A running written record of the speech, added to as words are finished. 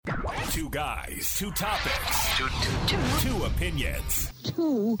Two guys, two topics, two opinions.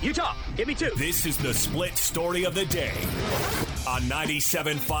 You talk. Give me two. This is the split story of the day on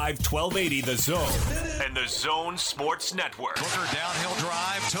 97.5 1280 The Zone and The Zone Sports Network. Booker downhill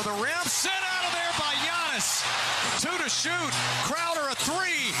drive to the rim. Sent out of there by Giannis. 2 to shoot. Crowder a 3.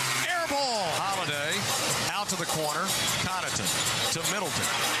 Air ball. Holiday out to the corner. Connaughton to Middleton.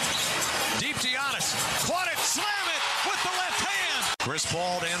 Deep to Giannis. Caught it. Slam it with the left hand. Chris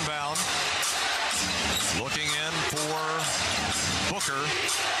Paul inbound. Looking in for Booker,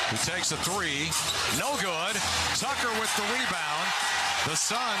 who takes a 3. No good. Tucker with the rebound. The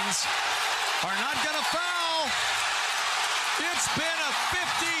Suns are not going to foul. It's been a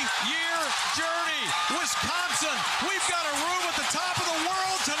 50-year journey. Wisconsin, we've got a room at the top of the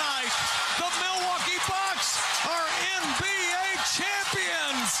world tonight. The Milwaukee Bucks are NBA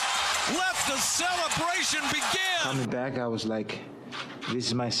champions. Let the celebration begin. Coming back, I was like, this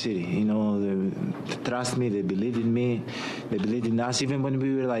is my city. You know, they trust me. They believed in me. They believed in us. Even when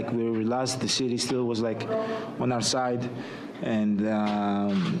we were lost, the city still was like on our side. And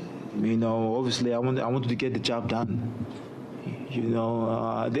you know, obviously, I wanted to get the job done. You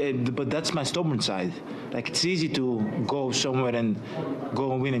know, but that's my stubborn side. Like, it's easy to go somewhere and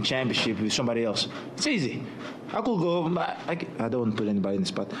go and win a championship with somebody else. It's easy. I could go. I don't want to put anybody in the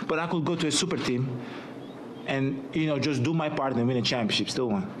spot, but I could go to a super team and, you know, just do my part and win a championship, still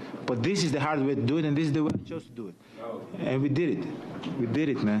won. But this is the hard way to do it, and this is the way I chose to do it. And we did it. We did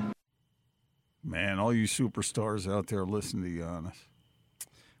it, man. Man, all you superstars out there, listen to Giannis.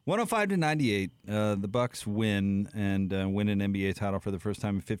 105-98, the Bucks win and win an NBA title for the first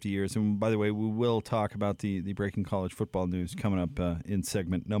time in 50 years. And by the way, we will talk about the breaking college football news coming up in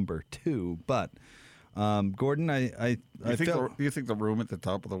segment number 2. But Gordon, do you think the room at the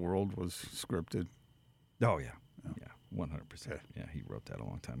top of the world was scripted? Oh, yeah. Yeah, 100%. Yeah, he wrote that a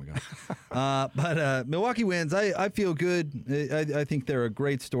long time ago. But Milwaukee wins. I feel good. I think they're a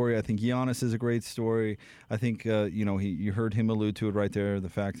great story. I think Giannis is a great story. I think, you heard him allude to it right there, the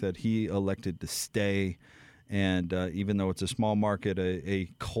fact that he elected to stay. And even though it's a small market, a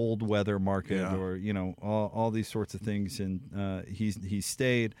cold weather market, or, all these sorts of things, and he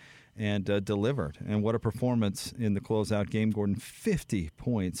stayed and delivered. And what a performance in the closeout game, Gordon. 50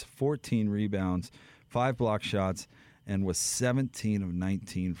 points, 14 rebounds, 5 block shots, and was 17 of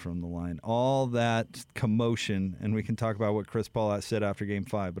 19 from the line. All that commotion, and we can talk about what Chris Paul said after Game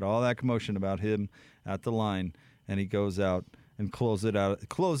 5, but all that commotion about him at the line, and he goes out and closes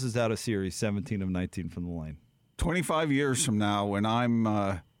out a series 17 of 19 from the line. 25 years from now, when I'm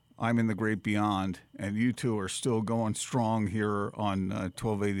in the great beyond, and you two are still going strong here on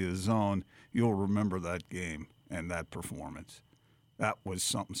 1280 The Zone, you'll remember that game and that performance. That was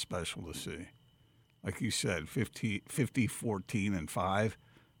something special to see. Like you said, 50, 14, and 5.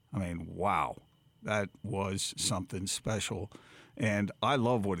 I mean, wow. That was something special. And I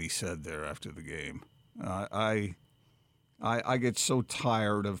love what he said there after the game. I get so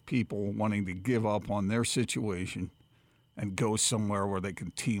tired of people wanting to give up on their situation and go somewhere where they can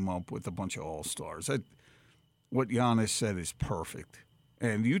team up with a bunch of all-stars. What Giannis said is perfect.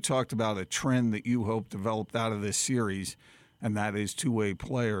 And you talked about a trend that you hope developed out of this series, and that is two-way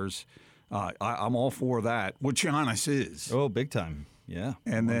players. I'm all for that, which Giannis is. Oh, big time. Yeah.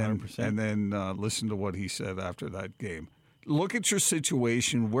 And 100%. then listen to what he said after that game. Look at your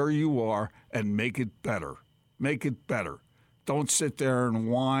situation, where you are, and make it better. Make it better. Don't sit there and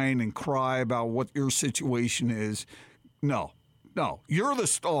whine and cry about what your situation is. No. You're the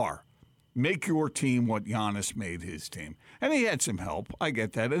star. Make your team what Giannis made his team. And he had some help. I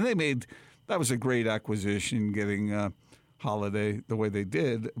get that. And that was a great acquisition, getting Holiday the way they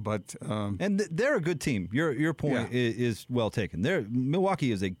did, but and they're a good team. Your point is well taken.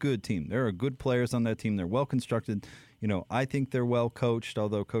 Milwaukee is a good team. There are good players on that team. They're well constructed. I think they're well coached,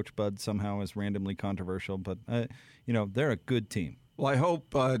 although Coach Bud somehow is randomly controversial. But they're a good team. Well, I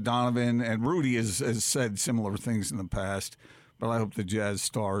hope Donovan and Rudy has said similar things in the past, but I hope the Jazz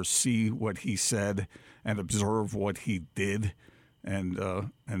stars see what he said and observe what he did, and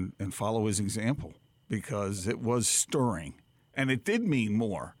follow his example. Because it was stirring, and it did mean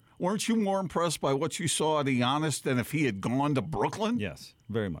more. Weren't you more impressed by what you saw at Giannis than if he had gone to Brooklyn? Yes,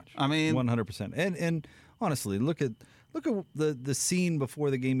 very much. I mean, 100%. And honestly, look at the scene before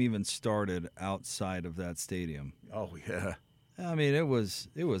the game even started outside of that stadium. Oh yeah. I mean, it was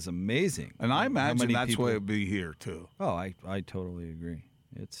amazing. And I imagine that's why it'd be here too. Oh, I totally agree.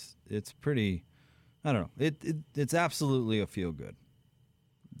 It's pretty. I don't know. It's absolutely a feel good.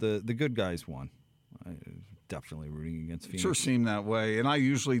 The good guys won. definitely rooting against Phoenix. Sure seemed that way, and I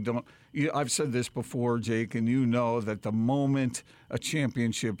usually don't. I've said this before, Jake, and you know that the moment a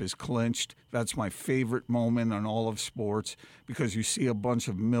championship is clinched, that's my favorite moment in all of sports because you see a bunch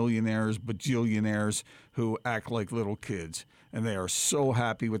of millionaires, bajillionaires who act like little kids, and they are so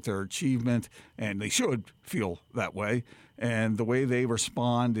happy with their achievement, and they should feel that way. And the way they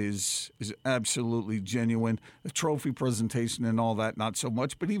respond is absolutely genuine. The trophy presentation and all that, not so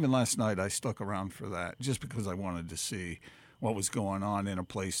much. But even last night, I stuck around for that just because I wanted to see what was going on in a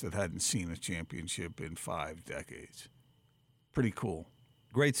place that hadn't seen a championship in 5 decades. Pretty cool.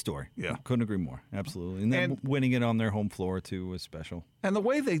 Great story. Yeah. Couldn't agree more. Absolutely. And then winning it on their home floor, too, was special. And the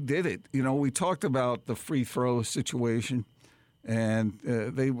way they did it, we talked about the free throw situation. And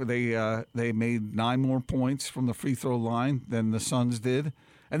they made 9 more points from the free throw line than the Suns did.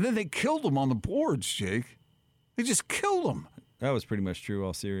 And then they killed them on the boards, Jake. They just killed them. That was pretty much true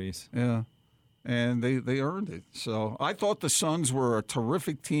all series. Yeah. And they earned it. So I thought the Suns were a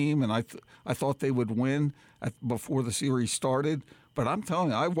terrific team, and I thought they would win before the series started. But I'm telling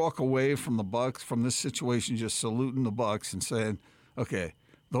you, I walk away from the Bucks, from this situation, just saluting the Bucks and saying, okay,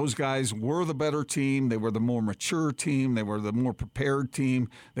 those guys were the better team. They were the more mature team. They were the more prepared team.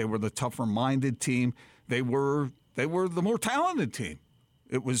 They were the tougher-minded team. They were the more talented team.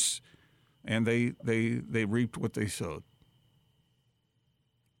 It was, and they reaped what they sowed.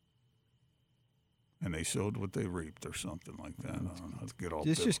 And they sowed what they reaped, or something like that. I don't know. Let's get all.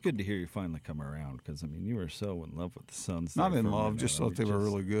 It's just good to hear you finally come around because you were so in love with the Suns. Not in love, just thought they were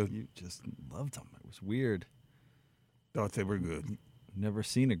really good. You just loved them. It was weird. Thought they were good. Never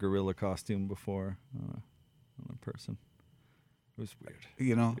seen a gorilla costume before on a person. It was weird.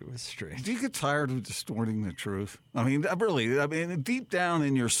 It was strange. Do you get tired of distorting the truth? I mean, really, deep down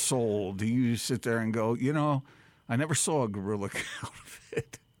in your soul, do you sit there and go, I never saw a gorilla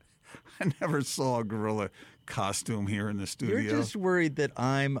outfit. I never saw a gorilla costume here in the studio. You're just worried that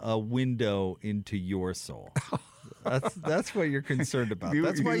I'm a window into your soul. That's what you're concerned about.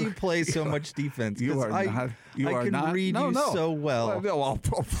 That's why you play so much defense. I can read you so well. No,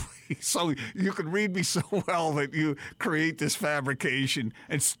 please. So you can read me so well that you create this fabrication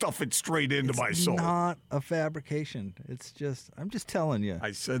and stuff it straight into my soul. It's not a fabrication. I'm just telling you.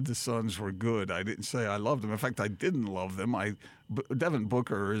 I said the Suns were good. I didn't say I loved them. In fact, I didn't love them. Devin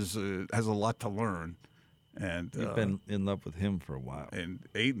Booker has a lot to learn. And you've been in love with him for a while. And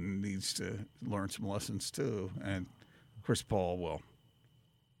Aiden needs to learn some lessons, too. And Chris Paul.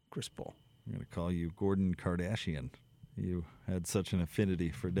 I'm going to call you Gordon Kardashian. You had such an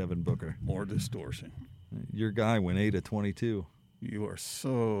affinity for Devin Booker. More distortion. Your guy went 8 of 22. You are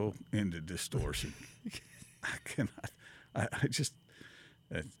so into distortion. I cannot. I just...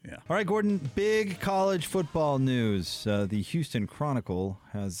 yeah. All right, Gordon, big college football news. The Houston Chronicle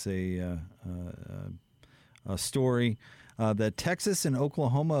has a story that Texas and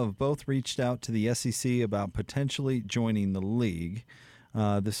Oklahoma have both reached out to the SEC about potentially joining the league.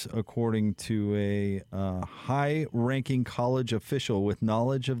 This, according to a high-ranking college official with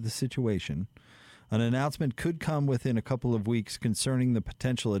knowledge of the situation. An announcement could come within a couple of weeks concerning the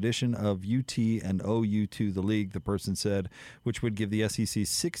potential addition of UT and OU to the league, the person said, which would give the SEC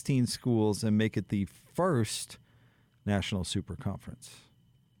 16 schools and make it the first national super conference.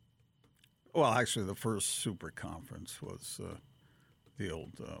 Well, actually, the first super conference was the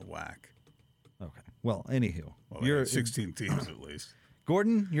old WAC. Okay. Well, anywho. Well, you're 16 teams at least.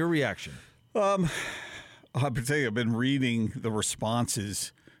 Gordon, your reaction? I have to tell you, I've been reading the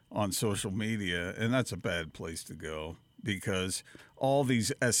responses on social media, and that's a bad place to go because all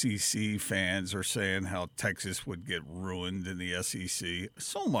these SEC fans are saying how Texas would get ruined in the SEC.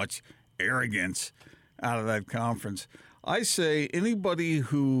 So much arrogance out of that conference. I say anybody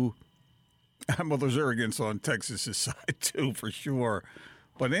who, well, there's arrogance on Texas's side too, for sure.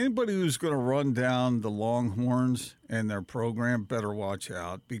 But anybody who's going to run down the Longhorns and their program better watch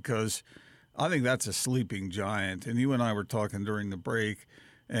out because I think that's a sleeping giant. And you and I were talking during the break,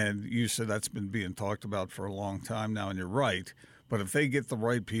 and you said that's been being talked about for a long time now, and you're right. But if they get the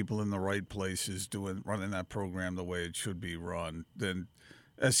right people in the right places running that program the way it should be run, then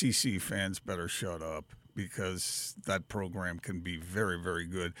SEC fans better shut up because that program can be very, very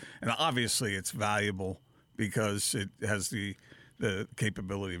good. And obviously it's valuable because it has the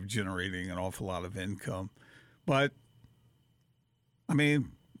capability of generating an awful lot of income. But, I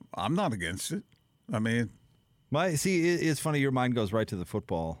mean, I'm not against it. I mean, it's funny. Your mind goes right to the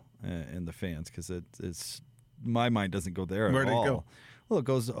football and the fans because it's my mind doesn't go there at all. Where did it go? Well, it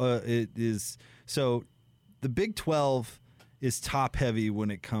goes. It is so. The Big 12 is top heavy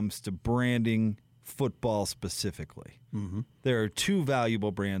when it comes to branding football specifically. Mm-hmm. There are two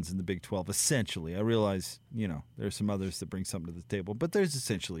valuable brands in the Big 12, essentially. I realize, there's some others that bring something to the table, but there's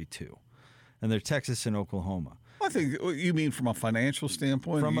essentially two, and they're Texas and Oklahoma. I think you mean from a financial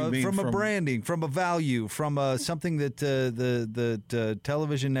standpoint, from a branding, from a value, from something that the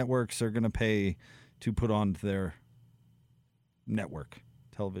television networks are going to pay to put on their network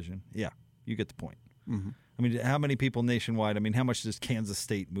television. Yeah, you get the point. Mm-hmm. I mean, how many people nationwide? I mean, how much does Kansas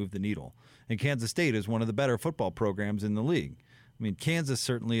State move the needle? And Kansas State is one of the better football programs in the league. I mean, Kansas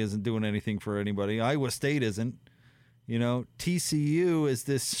certainly isn't doing anything for anybody. Iowa State isn't. TCU is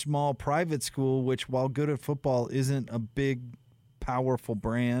this small private school, which, while good at football, isn't a big, powerful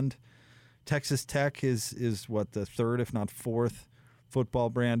brand. Texas Tech is what, the third, if not fourth, football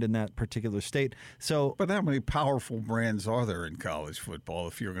brand in that particular state. So, but how many powerful brands are there in college football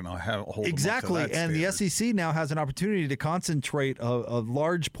if you're going to hold exactly? Them up to that and standard? The SEC now has an opportunity to concentrate a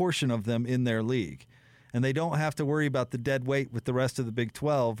large portion of them in their league. And they don't have to worry about the dead weight with the rest of the Big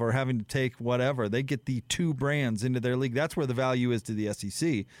 12 or having to take whatever. They get the two brands into their league. That's where the value is to the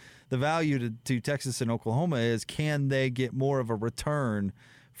SEC. The value to Texas and Oklahoma is, can they get more of a return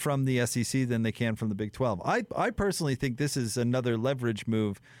from the SEC than they can from the Big 12? I personally think this is another leverage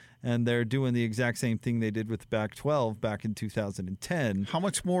move, and they're doing the exact same thing they did with the Pac-12 back in 2010. How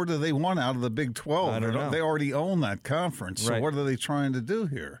much more do they want out of the Big 12? I don't know. They already own that conference. So Right. what are they trying to do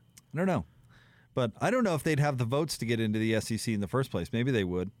here? I don't know. But I don't know if they'd have the votes to get into the SEC in the first place. Maybe they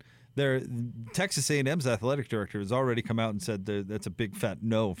would. Texas A&M's athletic director has already come out and said that's a big fat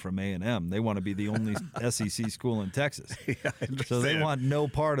no from A&M. They want to be the only SEC school in Texas. Yeah, I understand. So they want no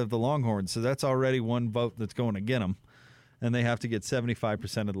part of the Longhorns. So that's already one vote that's going to get them. And they have to get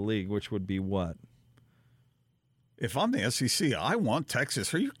 75% of the league, which would be what? If I'm the SEC, I want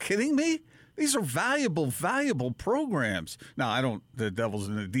Texas. Are you kidding me? These are valuable, valuable programs. Now, the devil's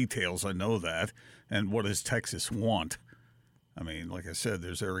in the details. I know that. And what does Texas want? I mean, like I said,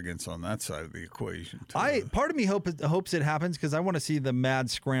 there's arrogance on that side of the equation, too. Part of me hopes it happens because I want to see the mad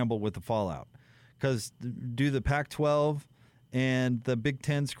scramble with the fallout. Because do the Pac-12 and the Big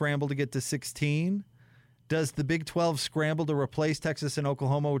Ten scramble to get to 16? Does the Big 12 scramble to replace Texas and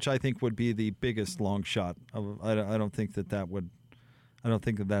Oklahoma, which I think would be the biggest long shot? I don't think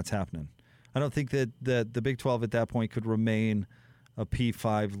that's happening. I don't think that the Big 12 at that point could remain a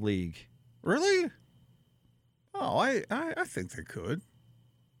P5 league. Really? Oh, I think they could.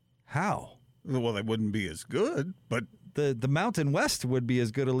 How? Well, they wouldn't be as good, but the Mountain West would be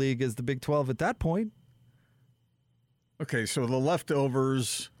as good a league as the Big 12 at that point. Okay, so the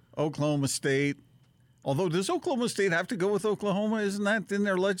leftovers, Oklahoma State. Although, does Oklahoma State have to go with Oklahoma? Isn't that in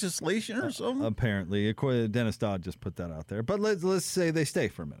their legislation or something? Apparently. Dennis Dodd just put that out there. But let's say they stay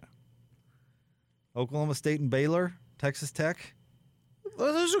for a minute. Oklahoma State and Baylor, Texas Tech.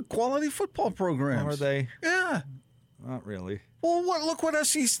 Those are quality football programs. Are they? Yeah. Not really. Well, look what the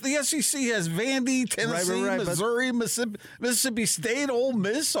SEC has: Vandy, Tennessee, right, Missouri, Mississippi State, Ole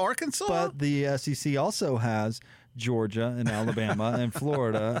Miss, Arkansas. But the SEC also has Georgia and Alabama and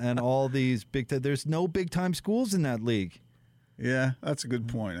Florida and all these big. There's no big-time schools in that league. Yeah, that's a good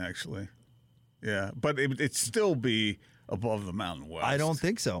point, actually. Yeah, but it'd still be above the Mountain West. I don't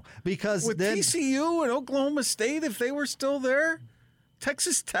think so. Because with then, TCU and Oklahoma State, if they were still there,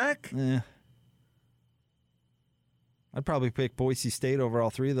 Texas Tech. I'd probably pick Boise State over all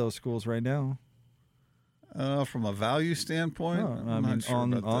three of those schools right now. From a value standpoint, I mean, sure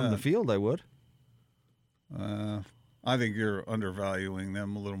on the field, I would. I think you're undervaluing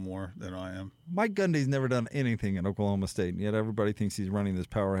them a little more than I am. Mike Gundy's never done anything at Oklahoma State, and yet everybody thinks he's running this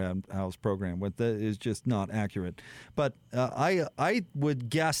powerhouse program. What that is just not accurate. But I would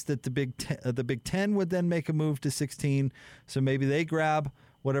guess that the Big Ten would then make a move to 16, so maybe they grab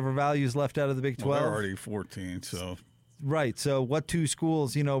whatever value is left out of the Big 12. Well, they're already 14, so. Right, so what two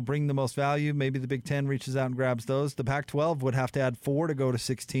schools, bring the most value? Maybe the Big Ten reaches out and grabs those. The Pac-12 would have to add 4 to go to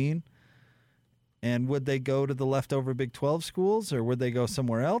 16. And would they go to the leftover Big 12 schools, or would they go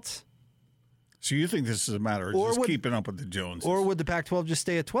somewhere else? So you think this is a matter of just keeping up with the Joneses? Or would the Pac-12 just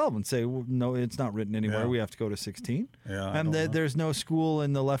stay at 12 and say, well, no, it's not written anywhere. Yeah. We have to go to 16? Yeah, and there's no school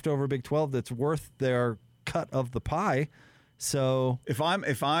in the leftover Big 12 that's worth their cut of the pie. So if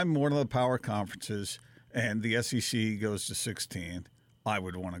I'm one of the power conferences and the SEC goes to 16, I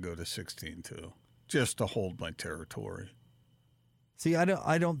would want to go to 16 too, just to hold my territory. See, I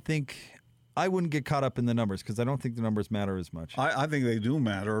don't think. I wouldn't get caught up in the numbers because I don't think the numbers matter as much. I think they do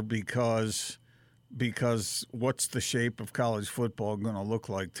matter because what's the shape of college football going to look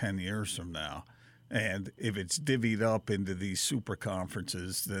like 10 years from now? And if it's divvied up into these super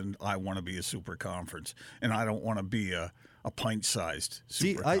conferences, then I want to be a super conference. And I don't want to be a a pint-sized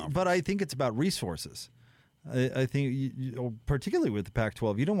See, super conference. but I think it's about resources. I think, particularly with the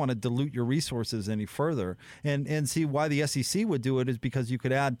Pac-12, you don't want to dilute your resources any further. And see why the SEC would do it is because you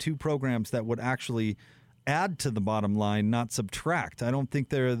could add 2 programs that would actually add to the bottom line, not subtract. I don't think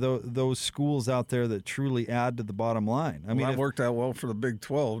there are those schools out there that truly add to the bottom line. I mean, that worked out well for the Big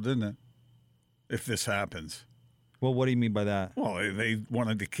 12, didn't it? If this happens. Well, what do you mean by that? Well, they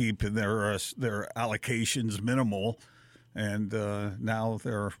wanted to keep their allocations minimal, and now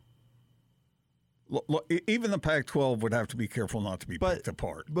they're. Even the Pac-12 would have to be careful not to be picked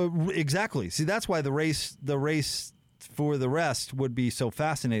apart. But exactly. See, that's why the race for the rest would be so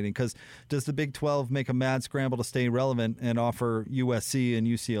fascinating. Because does the Big 12 make a mad scramble to stay relevant and offer USC and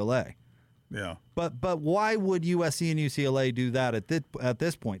UCLA? Yeah. But why would USC and UCLA do that at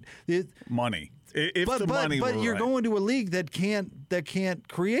this point? Money. But you're going to a league that can't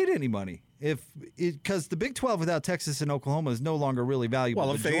create any money. Because the Big 12 without Texas and Oklahoma is no longer really valuable.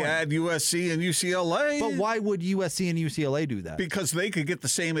 Well, if they add USC and UCLA. But why would USC and UCLA do that? Because they could get the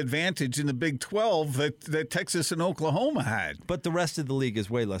same advantage in the Big 12 that Texas and Oklahoma had. But the rest of the league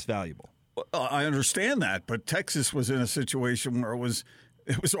is way less valuable. I understand that, but Texas was in a situation where it was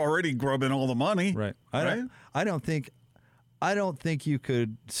already grubbing all the money. Right. I don't think you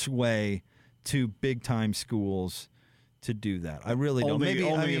could sway 2 big time schools to do that. I really don't. Maybe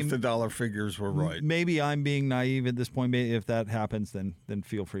if the dollar figures were right. Maybe I'm being naive at this point. Maybe if that happens, then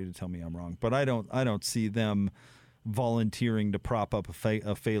feel free to tell me I'm wrong. But I don't see them volunteering to prop up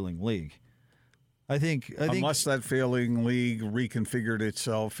a failing league. I think unless that failing league reconfigured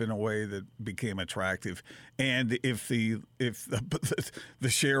itself in a way that became attractive, and if the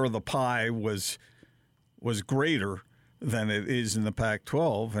share of the pie was greater than it is in the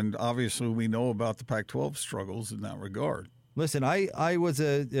Pac-12, and obviously we know about the Pac-12 struggles in that regard. Listen, I was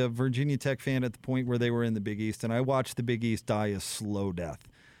a Virginia Tech fan at the point where they were in the Big East, and I watched the Big East die a slow death.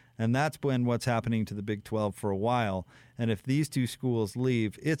 And that's been what's happening to the Big 12 for a while. And if these 2 schools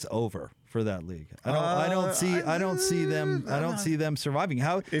leave, it's over for that league. I don't see them surviving.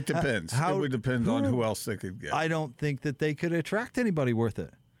 How it depends. It would depend on who else they could get. I don't think that they could attract anybody worth it.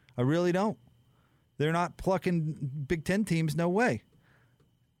 I really don't. They're not plucking Big Ten teams, no way.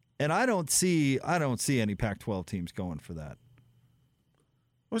 And I don't see any Pac-12 teams going for that.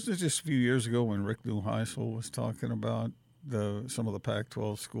 Wasn't it just a few years ago when Rick Neuheisel was talking about some of the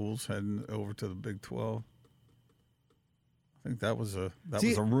Pac-12 schools heading over to the Big 12? I think that was a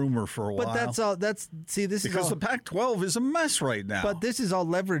rumor for a while. But this is because the Pac-12 is a mess right now. But this is all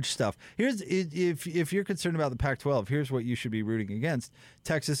leverage stuff. If you're concerned about the Pac-12, here's what you should be rooting against: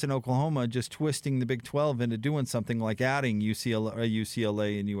 Texas and Oklahoma just twisting the Big 12 into doing something like adding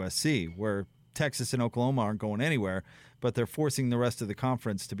UCLA and USC, where Texas and Oklahoma aren't going anywhere, but they're forcing the rest of the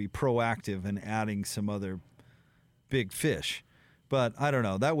conference to be proactive and adding some other big fish. But I don't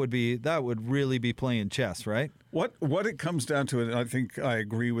know. That would really be playing chess, right? What it comes down to, and I think I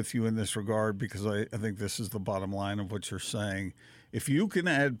agree with you in this regard, because I think this is the bottom line of what you're saying. If you can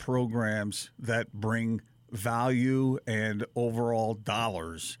add programs that bring value and overall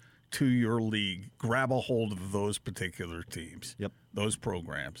dollars to your league, grab a hold of those particular teams. Yep. Those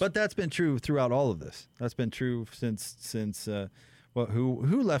programs. But that's been true throughout all of this. That's been true since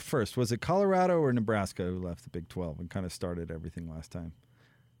who left first? Was it Colorado or Nebraska who left the Big 12 and kind of started everything last time?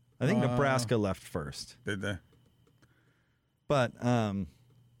 I think Nebraska left first. Did they? But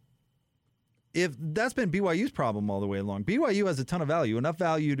if that's been BYU's problem all the way along. BYU has a ton of value, enough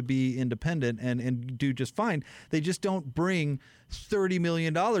value to be independent and do just fine. They just don't bring $30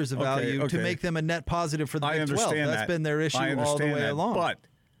 million of value to make them a net positive for the Big 12. That's been their issue all the way along. But,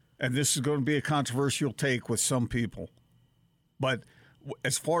 and this is going to be a controversial take with some people, but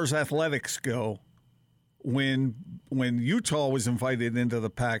as far as athletics go, when Utah was invited into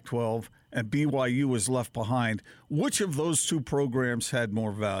the Pac-12 and BYU was left behind, which of those 2 programs had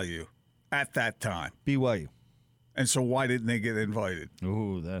more value at that time? BYU. And so why didn't they get invited?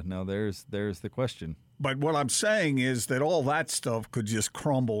 Ooh, now there's the question. But what I'm saying is that all that stuff could just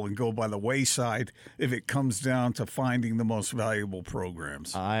crumble and go by the wayside if it comes down to finding the most valuable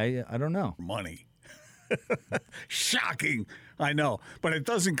programs. I don't know. Money. Shocking. I know. But it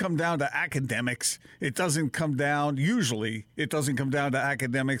doesn't come down to academics. It doesn't come down to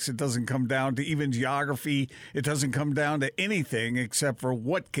academics. It doesn't come down to even geography. It doesn't come down to anything except for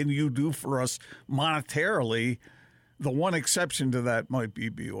what can you do for us monetarily. The one exception to that might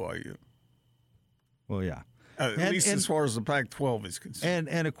be BYU. Well, yeah. At least as far as the Pac-12 is concerned.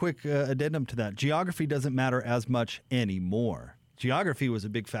 And a quick addendum to that. Geography doesn't matter as much anymore. Geography was a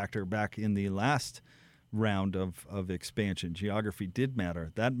big factor back in the last round of expansion. Geography did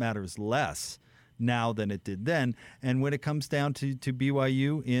matter. That matters less now than it did then. And when it comes down to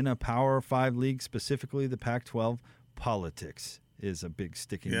BYU in a Power 5 league, specifically the Pac-12, politics is a big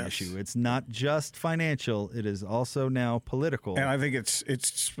sticking issue. It's not just financial. It is also now political. And I think it's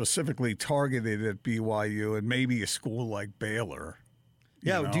specifically targeted at BYU and maybe a school like Baylor.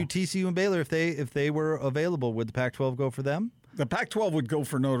 Yeah, do TCU and Baylor, if they were available, would the Pac-12 go for them? The Pac-12 would go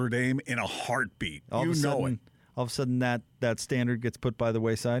for Notre Dame in a heartbeat. All of a sudden, that standard gets put by the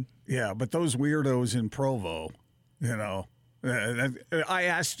wayside? Yeah, but those weirdos in Provo, I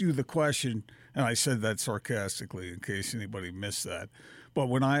asked you the question, and I said that sarcastically in case anybody missed that. But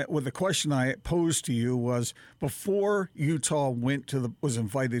with the question I posed to you was, before Utah was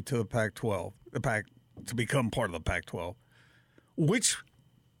invited to the Pac-12, to become part of the Pac-12, which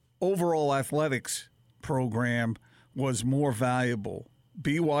overall athletics program was more valuable,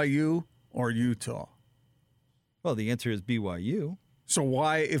 BYU or Utah? Well, the answer is BYU. So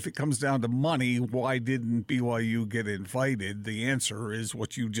why, if it comes down to money, why didn't BYU get invited? The answer is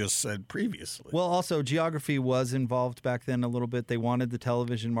what you just said previously. Well, also, geography was involved back then a little bit. They wanted the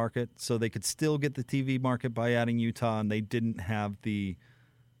television market, so they could still get the TV market by adding Utah, and they didn't have the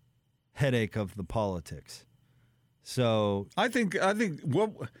headache of the politics. So I think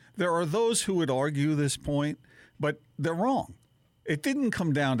there are those who would argue this point, but they're wrong. It didn't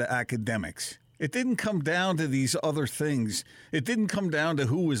come down to academics. It didn't come down to these other things. It didn't come down to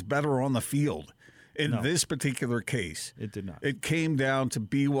who was better on the field in this particular case. It did not. It came down to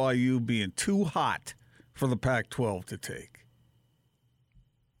BYU being too hot for the Pac-12 to take.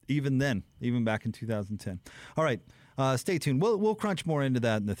 Even then, even back in 2010. All right. Stay tuned. We'll crunch more into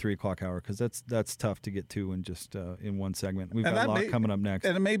that in the 3 o'clock hour because that's tough to get to in just in one segment. We've got a lot coming up next,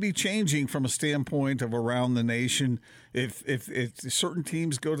 and it may be changing from a standpoint of around the nation. If certain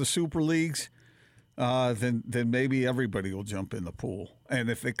teams go to super leagues, then maybe everybody will jump in the pool. And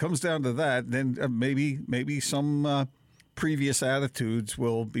if it comes down to that, then maybe some previous attitudes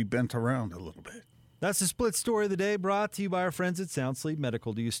will be bent around a little bit. That's the split story of the day, brought to you by our friends at Sound Sleep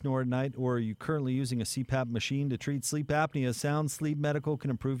Medical. Do you snore at night, or are you currently using a CPAP machine to treat sleep apnea? Sound Sleep Medical can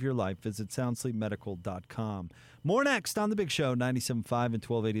improve your life. Visit soundsleepmedical.com. More next on The Big Show, 97.5 and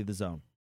 1280 The Zone.